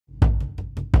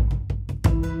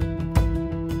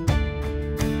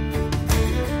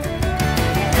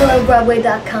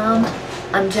HelloBroadway.com.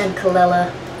 I'm Jenn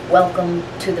Colella. Welcome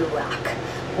to the Rock.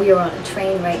 We are on a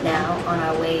train right now on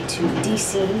our way to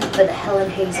DC for the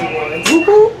Helen Hayes Awards.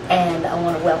 And I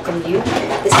want to welcome you.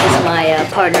 This is my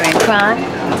partner in crime.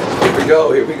 Here we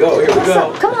go, here we go, here we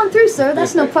go. Come on through, sir.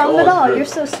 That's no problem at all. You're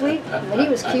so sweet. He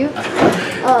was cute.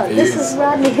 This is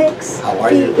Rodney Hicks. How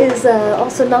are you? He is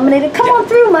also nominated. Come on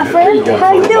through, my friend.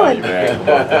 How you doing?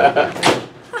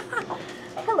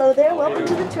 Hello there. Welcome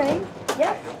to the train.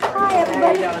 Yep. Hi,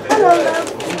 everybody. Hello, love.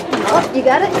 Oh, you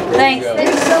got it? Thanks.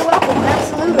 You're so welcome.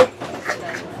 Absolutely.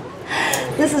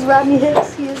 This is Rodney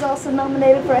Hicks. He is also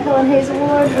nominated for a Helen Hayes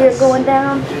Award. We are going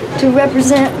down to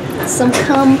represent some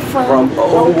Come From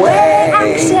Away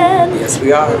action. Yes,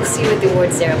 we are. We'll see you at the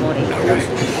award ceremony. All right.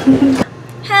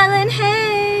 Helen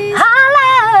Hayes.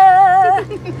 Holla!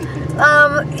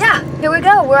 Yeah, here we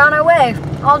go. We're on our way.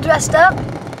 All dressed up.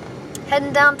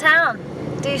 Heading downtown.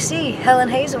 DC, Helen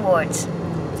Hayes Awards.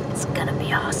 It's gonna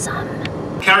be awesome.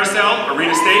 Carousel,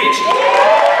 Arena Stage.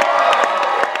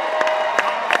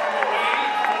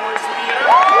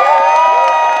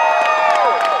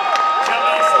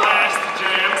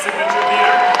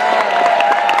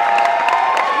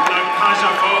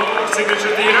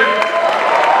 Signature Theater,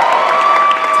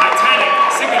 Titanic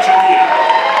Signature Theater,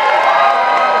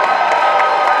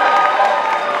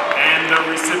 and the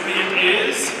recipient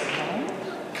is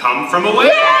Come From Away.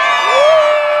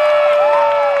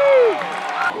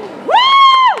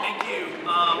 Thank you.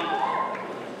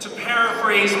 To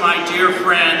paraphrase my dear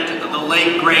friend, the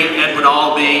late great Edward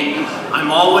Albee,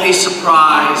 I'm always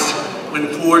surprised when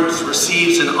Ford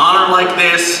receives an honor like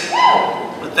this,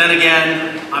 but then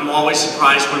again, I'm always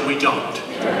surprised when we don't.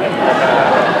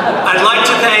 I'd like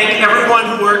to thank everyone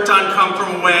who worked on Come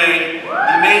From Away,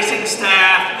 the amazing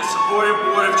staff, the supportive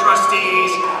board of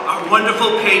trustees, our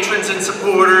wonderful patrons and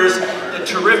supporters, the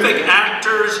terrific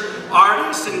actors,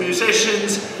 artists, and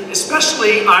musicians,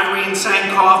 especially Irene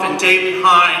Sankoff and David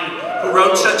Hine, who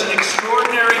wrote such an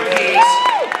extraordinary piece,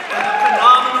 and the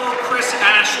phenomenal Chris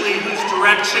Ashley, whose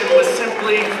direction was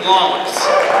simply flawless.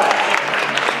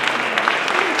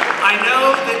 I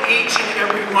know that each and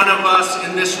every one of us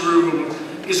in this room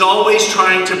is always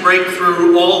trying to break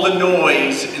through all the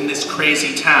noise in this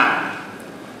crazy town.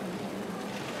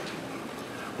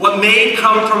 What made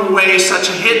Come From Away such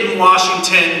a hit in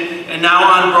Washington and now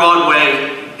on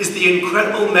Broadway is the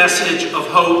incredible message of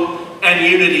hope and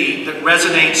unity that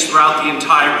resonates throughout the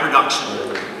entire production.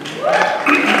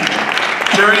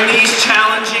 During these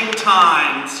challenging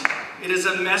times, it is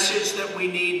a message that we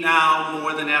need now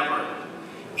more than ever.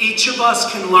 Each of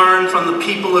us can learn from the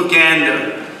people of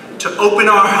Gander to open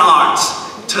our hearts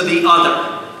to the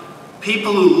other,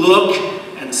 people who look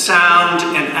and sound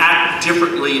and act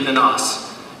differently than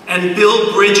us, and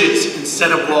build bridges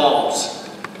instead of walls,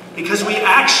 because we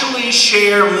actually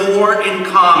share more in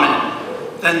common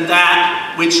than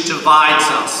that which divides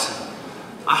us.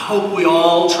 I hope we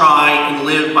all try and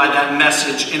live by that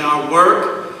message in our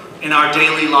work, in our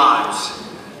daily lives.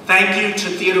 Thank you to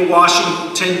Theatre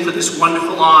Washington for this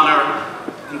wonderful honor,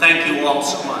 and thank you all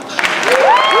so much.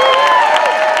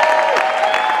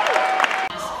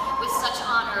 With such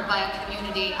honor by a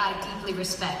community I deeply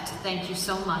respect, thank you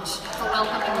so much for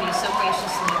welcoming me so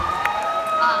graciously.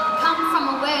 Come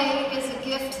From Away is a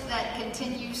gift that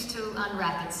continues to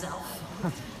unwrap itself.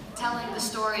 Telling the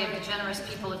story of the generous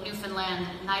people of Newfoundland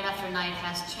night after night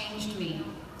has changed me,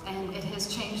 and it has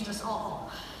changed us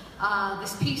all.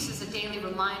 This piece is a daily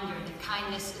reminder that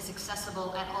kindness is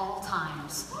accessible at all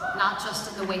times, not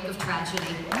just in the wake of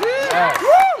tragedy. Yes.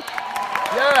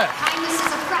 Yes. Kindness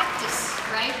is a practice,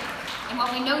 right? And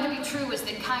what we know to be true is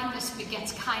that kindness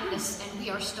begets kindness, and we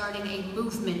are starting a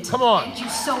movement. Come on. Thank you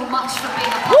so much for being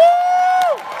a part of it.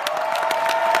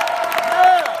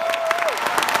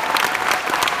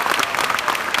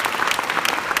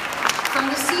 From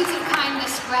the seeds of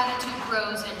kindness, gratitude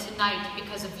grows, and tonight,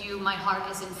 because of you, my heart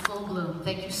is in full bloom.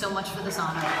 Thank you so much for this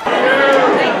honor.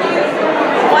 Thank you.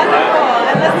 Wonderful.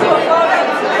 And let's do a photo.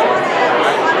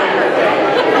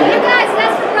 You guys,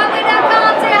 that's from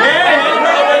Broadway.com. Say hi.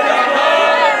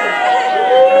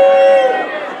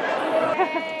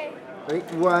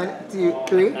 1, 2,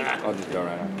 3. I'll just go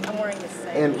right now. I'm wearing the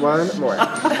same. And one more.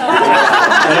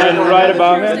 And right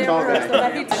above it.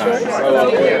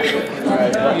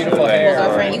 Beautiful hair.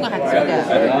 You're going to have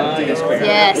to do that.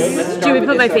 Yes. Do we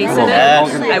put my face in it?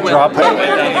 I will. Drop it down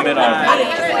the middle.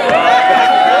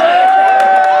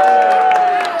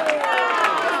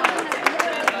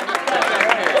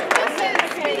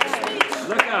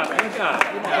 Look up, look up.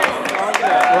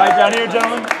 Right down here,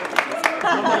 gentlemen.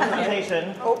 Presentation.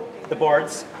 The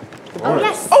boards. Oh,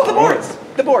 yes. Oh, the boards.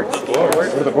 The boards. What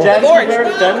are the boards? The boards.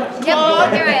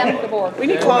 Yep, here I am. We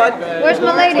need Claude Where's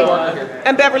my lady?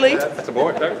 and Beverly. That's a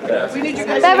board. We need you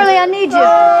guys. Beverly, I need you.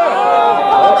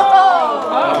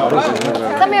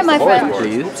 Come here, my friend.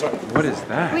 Please. What is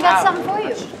that? We got something for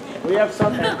you. We have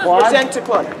something. Quad? Present to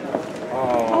Claude.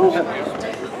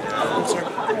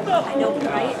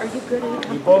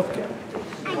 You both get.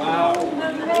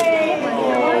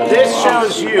 This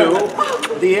shows you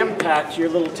the impact your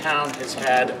little town has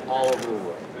had all over the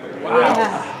world.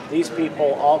 Wow. These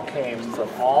people all came from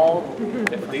all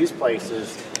these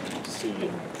places to see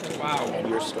you. Wow. And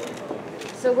your story.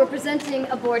 So we're presenting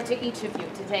a board to each of you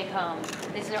to take home.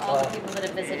 These are all the people that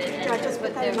have visited, and just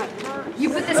put their. You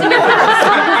put this in your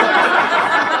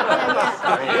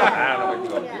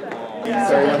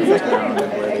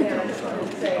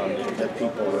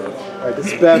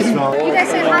This is best small. You guys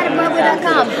say hi to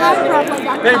Broadway.com. Hi to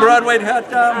Broadway.com. Hey,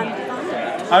 Broadway.com.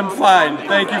 I'm fine.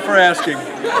 Thank you for asking.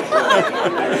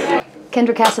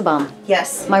 Kendra Cassabaum,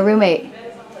 Yes. my roommate,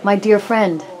 my dear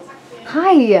friend.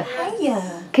 Hi.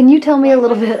 Hiya. Can you tell me a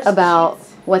little bit about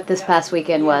what this past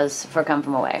weekend was for Come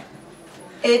From Away?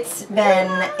 It's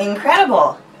been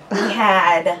incredible. We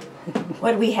had,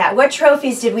 what did we have? What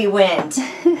trophies did we win?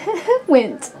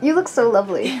 Wint. You look so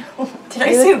lovely. Did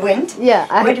I say win? Yeah.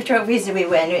 What trophies did we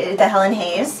win? The Helen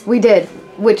Hayes. We did.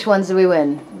 Which ones did we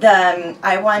win?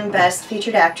 I won Best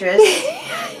Featured Actress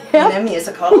in a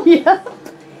musical. Yeah.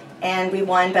 And we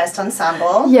won Best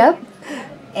Ensemble. Yep.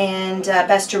 And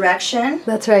Best Direction.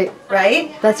 That's right.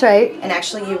 Right? That's right. And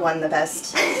actually you won the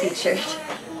Best Featured.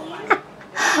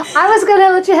 I was going to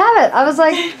let you have it. I was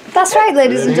like, that's right,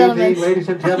 ladies and gentlemen. Ladies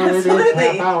and gentlemen, it is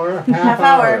half hour. Half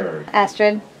hour.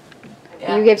 Astrid,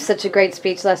 you gave such a great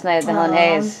speech last night at the Helen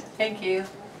Hayes. Thank you.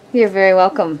 You're very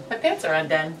welcome. My pants are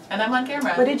undone, and I'm on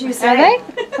camera. What did you Are say?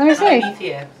 they? Let me see. Underneath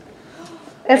here.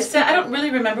 I don't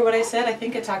really remember what I said. I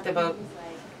think I talked about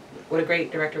what a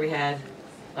great director we had,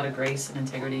 a lot of grace and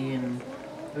integrity, and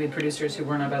we had producers who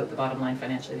weren't about the bottom line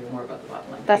financially, they were more about the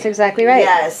bottom line. That's exactly right.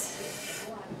 Yes.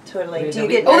 Totally. Do you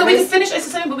get that we could nervous? finish. I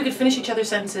said something, but we could finish each other's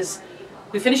sentences.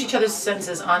 We finish each other's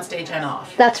sentences on stage and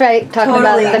off. That's right. Talking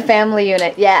Totally. about the family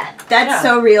unit. Yeah. That's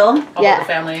so real. All Yeah. about the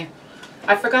family.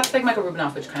 I forgot to thank Michael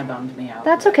Rubinoff, which kind of bummed me out.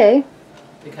 That's okay.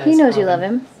 Because, He knows you love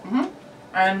him.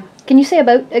 And Can you say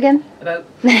about again? about.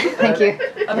 Thank you.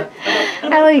 About.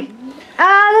 Ellie.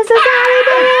 Ah, this is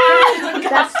Ellie.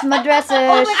 That's my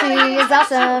dresser. She is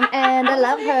awesome, and I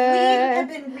love her.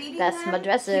 That's my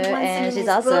dresser, and she's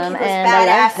awesome, and I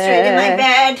love In my her.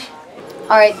 bed.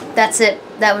 All right, that's it.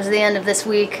 That was the end of this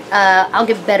week. I'll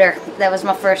get better. That was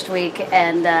my first week,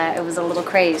 and it was a little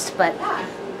crazed, but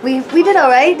we did all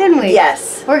right, didn't we?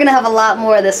 Yes. We're gonna have a lot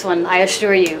more of this one, I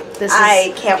assure you.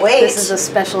 I can't wait. This is a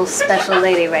special, special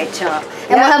lady, right, Chop?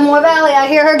 And we'll have more Valley. I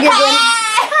hear her giggling.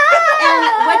 And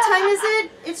what time is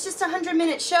it? It's just a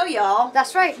 100-minute show, y'all.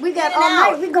 That's right. We got In and all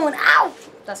out. night. We're going out.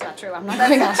 That's not true. I'm not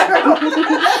going out.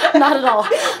 Not at all.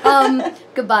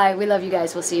 Goodbye. We love you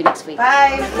guys. We'll see you next week.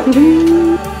 Bye.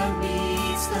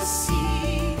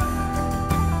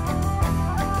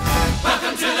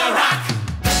 Welcome to the